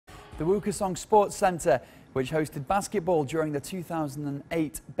The Wukesong Sports Center, which hosted basketball during the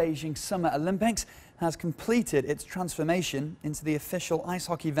 2008 Beijing Summer Olympics, has completed its transformation into the official ice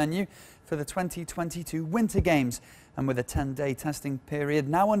hockey venue for the 2022 Winter Games. And with a 10-day testing period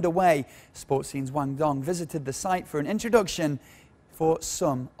now underway, Sports Scene's Wang visited the site for an introduction for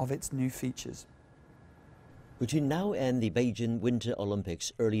some of its new features. Between now and the Beijing Winter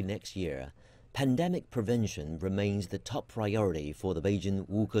Olympics early next year, pandemic prevention remains the top priority for the Beijing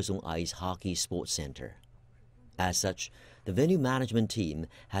Wukesong Ice Hockey Sports Center. As such, the venue management team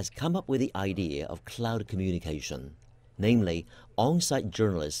has come up with the idea of cloud communication. Namely, on-site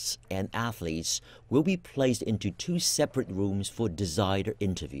journalists and athletes will be placed into two separate rooms for desired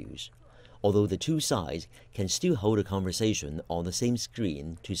interviews, although the two sides can still hold a conversation on the same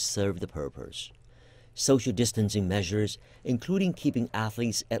screen to serve the purpose. Social distancing measures, including keeping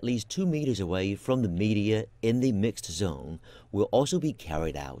athletes at least 2 meters away from the media in the mixed zone, will also be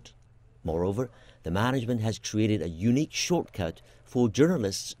carried out. Moreover, the management has created a unique shortcut for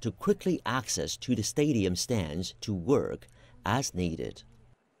journalists to quickly access to the stadium stands to work as needed.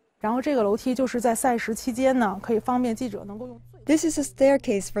 This is a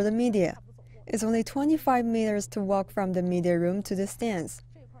staircase for the media. It's only 25 meters to walk from the media room to the stands.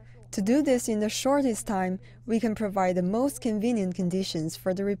 To do this in the shortest time, we can provide the most convenient conditions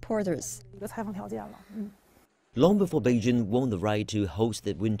for the reporters. Long before Beijing won the right to host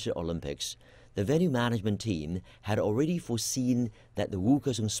the Winter Olympics, the venue management team had already foreseen that the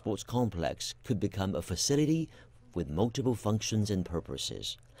Wukesong Sports Complex could become a facility with multiple functions and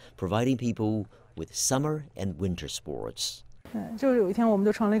purposes, providing people with summer and winter sports. The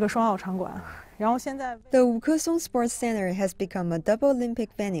Wukesong Sports Center has become a double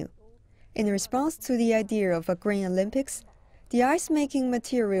Olympic venue. In response to the idea of a Green Olympics, the ice-making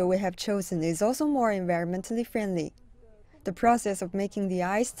material we have chosen is also more environmentally friendly. The process of making the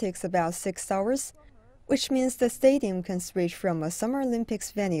ice takes about 6 hours, which means the stadium can switch from a Summer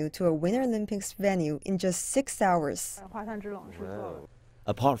Olympics venue to a Winter Olympics venue in just 6 hours. Wow.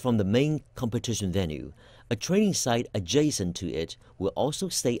 Apart from the main competition venue, a training site adjacent to it will also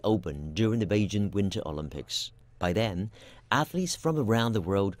stay open during the Beijing Winter Olympics. By then, athletes from around the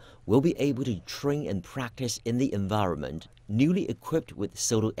world will be able to train and practice in the environment, newly equipped with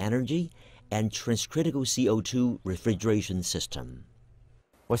solar energy and transcritical CO2 refrigeration system.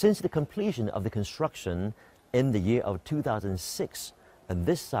 Well, since the completion of the construction in the year of 2006, and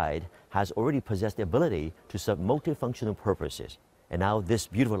this site has already possessed the ability to serve multifunctional purposes. And now this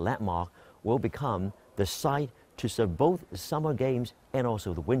beautiful landmark will become the site to serve both the Summer Games and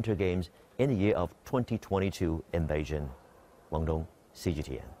also the Winter Games in the year of 2022 in Beijing. Wang,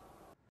 CGTN.